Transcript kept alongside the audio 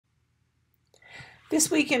This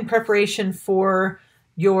week, in preparation for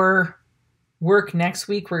your work next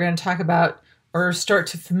week, we're going to talk about or start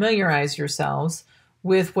to familiarize yourselves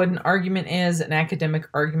with what an argument is, an academic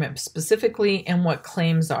argument specifically, and what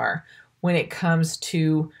claims are when it comes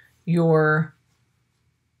to your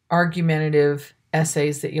argumentative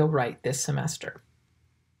essays that you'll write this semester.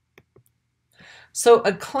 So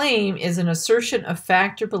a claim is an assertion of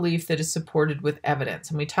fact or belief that is supported with evidence.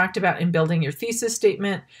 And we talked about in building your thesis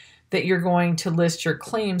statement that you're going to list your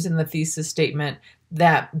claims in the thesis statement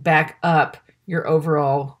that back up your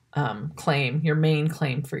overall claim, your main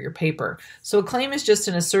claim for your paper. So a claim is just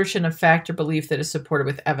an assertion of fact or belief that is supported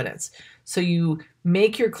with evidence. So you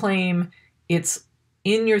make your claim, it's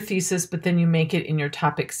in your thesis, but then you make it in your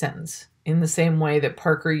topic sentence in the same way that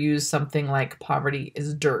Parker used something like poverty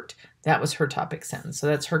is dirt. That was her topic sentence. So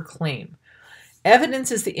that's her claim.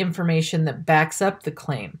 Evidence is the information that backs up the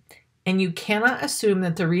claim. And you cannot assume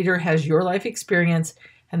that the reader has your life experience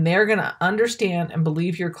and they're going to understand and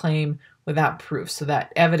believe your claim without proof. So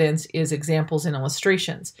that evidence is examples and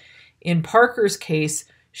illustrations. In Parker's case,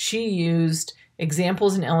 she used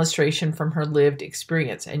examples and illustration from her lived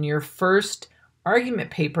experience. And your first argument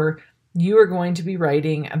paper, you are going to be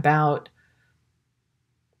writing about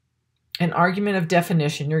an argument of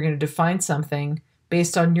definition. You're going to define something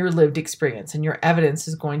based on your lived experience, and your evidence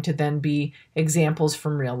is going to then be examples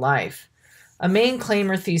from real life. A main claim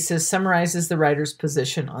or thesis summarizes the writer's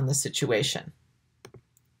position on the situation.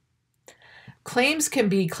 Claims can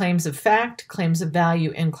be claims of fact, claims of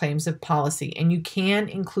value, and claims of policy, and you can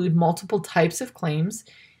include multiple types of claims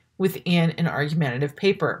within an argumentative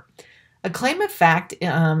paper. A claim of fact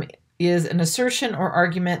is an assertion or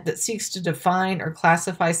argument that seeks to define or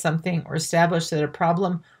classify something or establish that a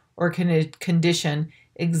problem or condition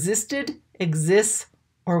existed, exists,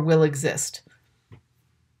 or will exist.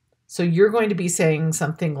 So you're going to be saying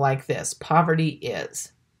something like this: poverty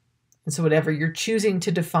is. And so whatever you're choosing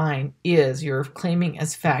to define is, you're claiming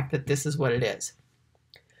as fact that this is what it is.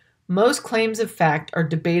 Most claims of fact are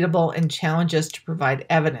debatable and challenge us to provide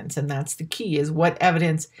evidence, and that's the key, is what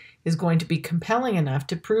evidence is going to be compelling enough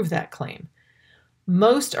to prove that claim.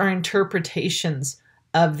 Most are interpretations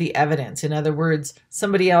of the evidence. In other words,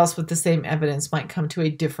 somebody else with the same evidence might come to a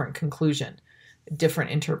different conclusion, a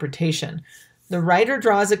different interpretation. The writer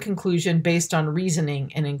draws a conclusion based on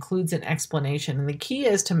reasoning and includes an explanation. And the key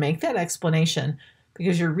is to make that explanation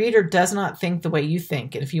because your reader does not think the way you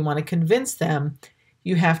think. And if you want to convince them,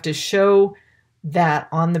 you have to show that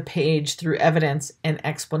on the page through evidence and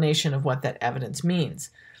explanation of what that evidence means.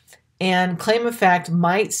 And claim of fact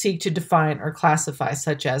might seek to define or classify,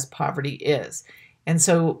 such as poverty is. And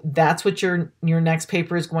so that's what your next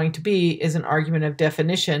paper is going to be, is an argument of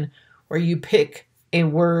definition where you pick a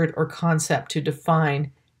word or concept to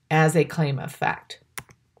define as a claim of fact.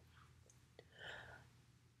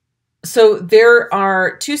 So there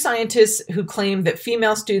are two scientists who claim that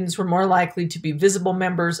female students were more likely to be invisible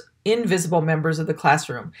members of the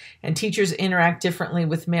classroom, and teachers interact differently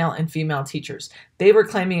with male and female teachers. They were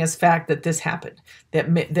claiming as fact that this happened,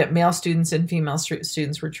 that male students and female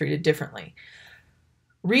students were treated differently.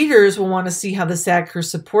 Readers will want to see how the SAGCers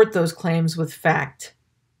support those claims with fact,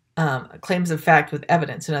 claims of fact with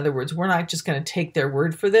evidence. In other words, we're not just going to take their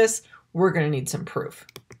word for this, we're going to need some proof.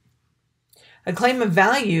 A claim of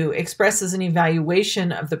value expresses an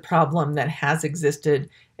evaluation of the problem that has existed,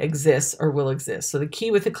 exists, or will exist. So the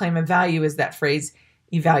key with the claim of value is that phrase,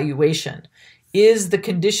 evaluation. Is the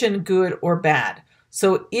condition good or bad?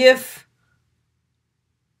 So if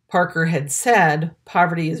Parker had said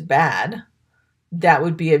poverty is bad, that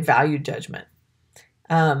would be a value judgment.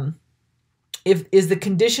 Is the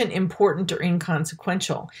condition important or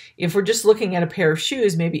inconsequential? If we're just looking at a pair of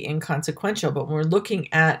shoes, maybe inconsequential, but when we're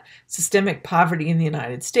looking at systemic poverty in the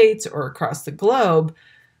United States or across the globe,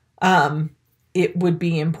 it would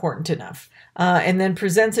be important enough. And then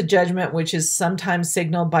presents a judgment which is sometimes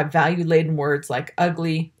signaled by value-laden words like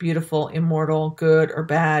ugly, beautiful, immortal, good, or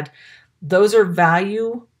bad. Those are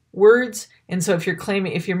value words. And so if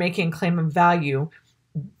you're making a claim of value,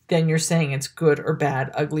 then you're saying it's good or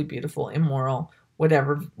bad, ugly, beautiful, immoral,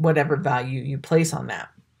 whatever value you place on that.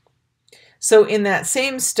 So in that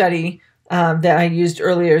same study that I used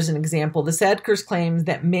earlier as an example, the SAGCers claim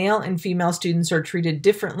that male and female students are treated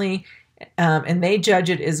differently, and they judge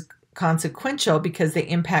it as consequential because they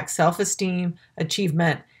impact self-esteem,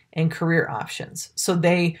 achievement, and career options. So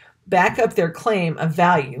they back up their claim of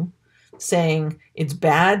value, saying it's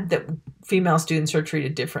bad that female students are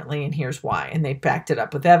treated differently, and here's why. And they backed it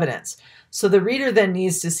up with evidence. So the reader then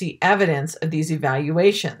needs to see evidence of these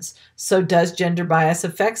evaluations. So does gender bias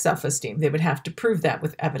affect self-esteem? They would have to prove that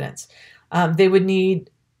with evidence. They would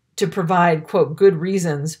need to provide, quote, good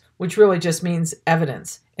reasons, which really just means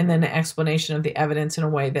evidence, and then an explanation of the evidence in a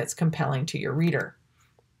way that's compelling to your reader.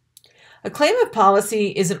 A claim of policy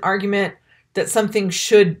is an argument that something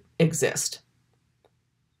should exist.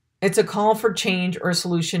 It's a call for change or a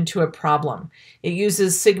solution to a problem. It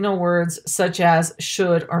uses signal words such as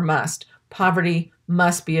should or must. Poverty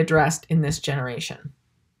must be addressed in this generation.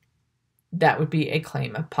 That would be a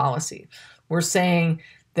claim of policy. We're saying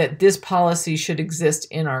that this policy should exist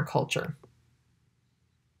in our culture.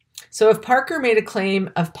 So if Parker made a claim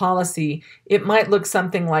of policy, it might look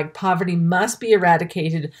something like poverty must be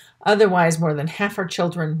eradicated, otherwise more than half our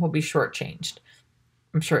children will be shortchanged.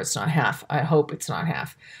 I'm sure it's not half. I hope it's not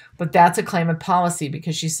half. But that's a claim of policy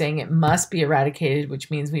because she's saying it must be eradicated, which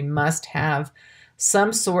means we must have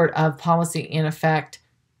some sort of policy in effect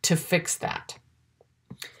to fix that.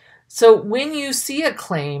 So when you see a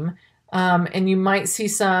claim, and you might see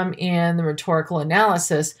some in the rhetorical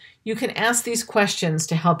analysis, you can ask these questions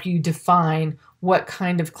to help you define what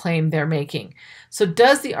kind of claim they're making. So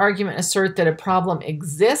does the argument assert that a problem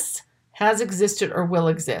exists, has existed, or will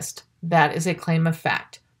exist? That is a claim of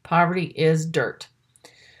fact. Poverty is dirt.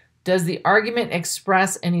 Does the argument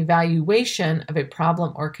express an evaluation of a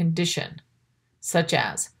problem or condition, such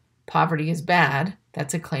as poverty is bad?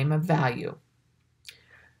 That's a claim of value.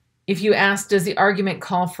 If you ask, does the argument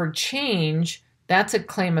call for change? That's a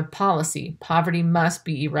claim of policy. Poverty must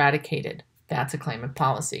be eradicated. That's a claim of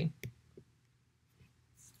policy.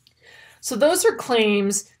 So those are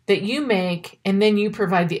claims that you make and then you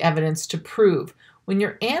provide the evidence to prove. When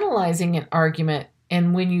you're analyzing an argument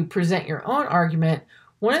and when you present your own argument,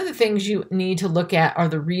 one of the things you need to look at are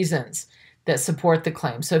the reasons that support the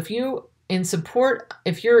claim. So let's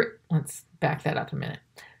back that up a minute.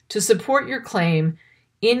 To support your claim,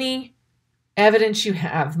 any evidence you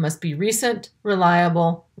have must be recent,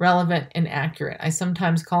 reliable, relevant, and accurate. I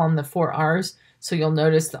sometimes call them the 4 R's, so you'll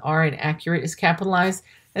notice the R in accurate is capitalized.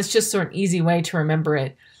 That's just sort of an easy way to remember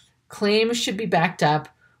it. Claims should be backed up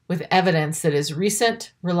with evidence that is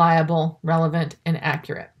recent, reliable, relevant, and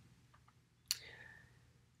accurate.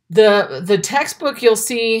 The textbook you'll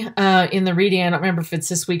see in the reading, I don't remember if it's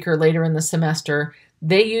this week or later in the semester,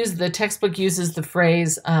 the textbook uses the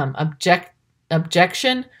phrase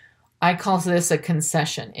objection. I call this a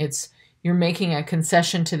concession. You're making a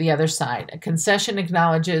concession to the other side. A concession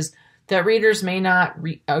acknowledges that readers may not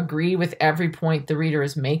agree with every point the reader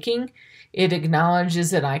is making. It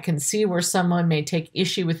acknowledges that I can see where someone may take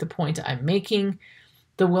issue with the point I'm making.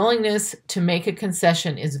 The willingness to make a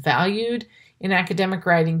concession is valued in academic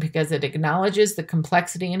writing because it acknowledges the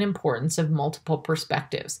complexity and importance of multiple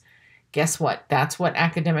perspectives. Guess what? That's what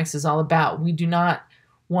academics is all about. We do not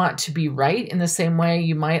want to be right in the same way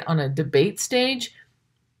you might on a debate stage.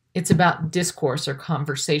 It's about discourse or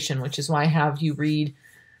conversation, which is why I have you read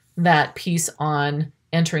that piece on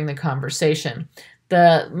entering the conversation.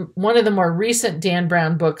 One of the more recent Dan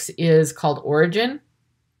Brown books is called Origin.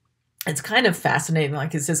 It's kind of fascinating.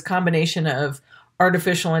 Like it's this combination of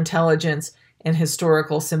artificial intelligence and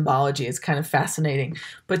historical symbology. It's kind of fascinating.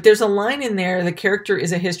 But there's a line in there, the character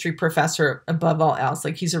is a history professor above all else.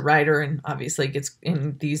 Like he's a writer and obviously gets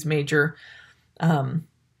in these major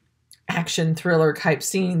action thriller type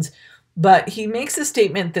scenes. But he makes a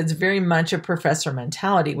statement that's very much a professor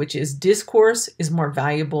mentality, which is discourse is more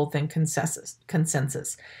valuable than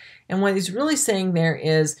consensus. And what he's really saying there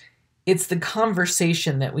is it's the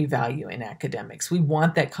conversation that we value in academics. We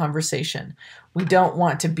want that conversation. We don't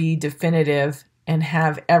want to be definitive and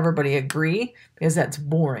have everybody agree because that's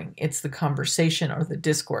boring. It's the conversation or the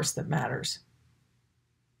discourse that matters.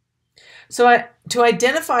 So to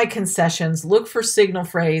identify concessions, look for signal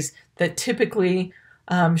phrase that typically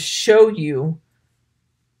show you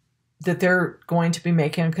that they're going to be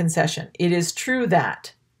making a concession. It is true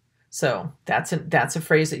that. So that's a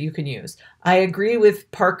phrase that you can use. I agree with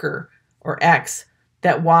Parker or X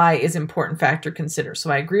that Y is an important factor to consider. So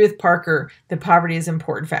I agree with Parker that poverty is an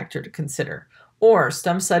important factor to consider. Or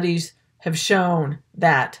some studies have shown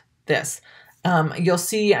that this. You'll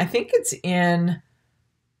see, I think it's in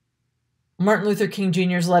Martin Luther King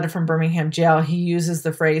Jr.'s letter from Birmingham jail. He uses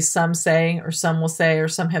the phrase some say, or some will say, or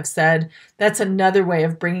some have said. That's another way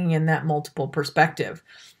of bringing in that multiple perspective.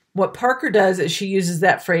 What Parker does is she uses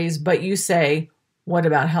that phrase, but you say, what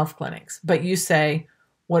about health clinics? But you say,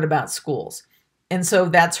 what about schools? And so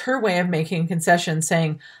that's her way of making a concession,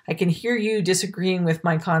 saying, I can hear you disagreeing with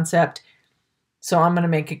my concept, so I'm going to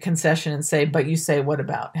make a concession and say, but you say, what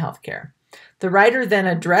about healthcare? The writer then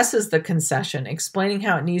addresses the concession, explaining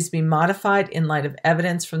how it needs to be modified in light of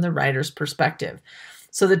evidence from the writer's perspective.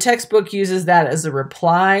 So the textbook uses that as a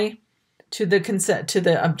reply to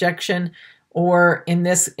the objection, Or in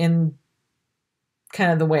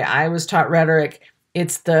kind of the way I was taught rhetoric,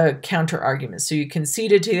 it's the counter argument. So you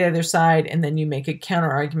concede it to the other side, and then you make a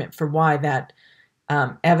counter argument for why that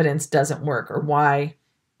evidence doesn't work or why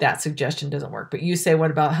that suggestion doesn't work. But you say,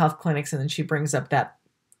 what about health clinics? And then she brings up that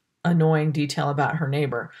annoying detail about her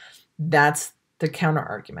neighbor. That's the counter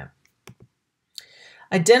argument.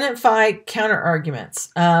 Identify counter arguments.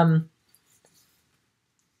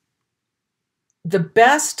 The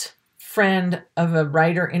best friend of a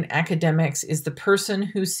writer in academics is the person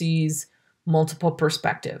who sees multiple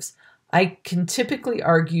perspectives. I can typically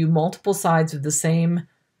argue multiple sides of the same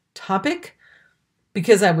topic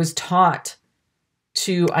because I was taught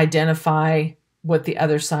to identify what the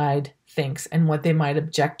other side thinks and what they might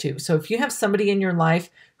object to. So if you have somebody in your life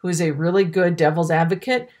who is a really good devil's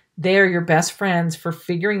advocate, they are your best friends for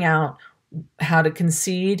figuring out how to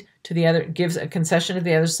concede to the other, gives a concession to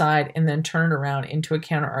the other side, and then turn it around into a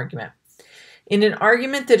counter argument. In an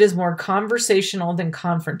argument that is more conversational than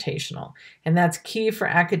confrontational, and that's key for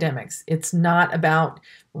academics. It's not about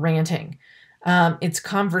ranting. It's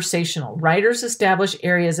conversational. Writers establish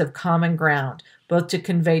areas of common ground, both to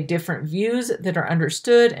convey different views that are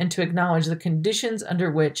understood and to acknowledge the conditions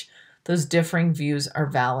under which those differing views are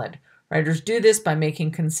valid. Writers do this by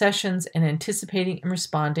making concessions and anticipating and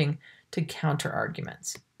responding to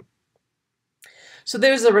counter-arguments. So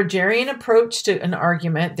there's a Rogerian approach to an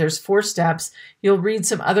argument. There's 4 steps. You'll read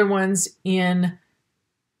some other ones in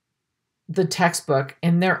the textbook,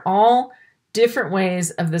 and they're all different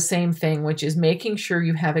ways of the same thing, which is making sure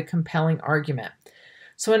you have a compelling argument.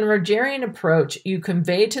 So in a Rogerian approach, you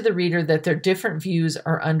convey to the reader that their different views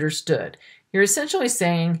are understood. You're essentially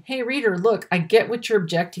saying, hey, reader, look, I get what you're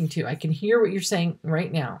objecting to. I can hear what you're saying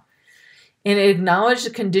right now. And acknowledge the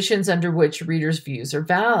conditions under which readers' views are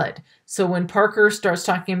valid. So when Parker starts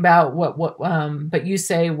talking about but you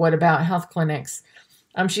say, what about health clinics?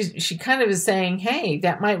 She kind of is saying, hey,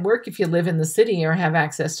 that might work if you live in the city or have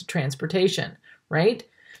access to transportation, right?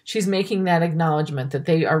 She's making that acknowledgement that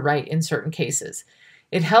they are right in certain cases.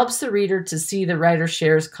 It helps the reader to see the writer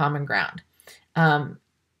shares common ground,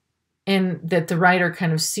 and that the writer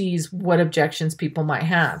kind of sees what objections people might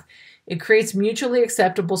have. It creates mutually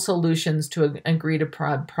acceptable solutions to an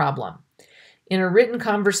agreed-upon problem. In a written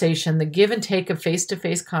conversation, the give and take of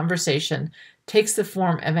face-to-face conversation takes the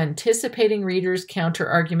form of anticipating readers'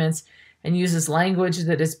 counter-arguments and uses language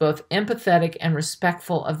that is both empathetic and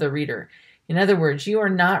respectful of the reader. In other words, you are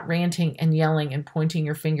not ranting and yelling and pointing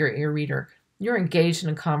your finger at your reader. You're engaged in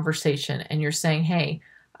a conversation and you're saying, hey,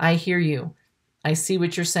 I hear you. I see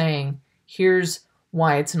what you're saying. Here's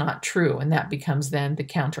why it's not true. And that becomes then the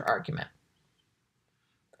counter argument.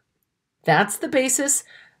 That's the basis.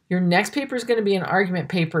 Your next paper is going to be an argument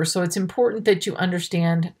paper, so it's important that you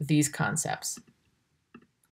understand these concepts.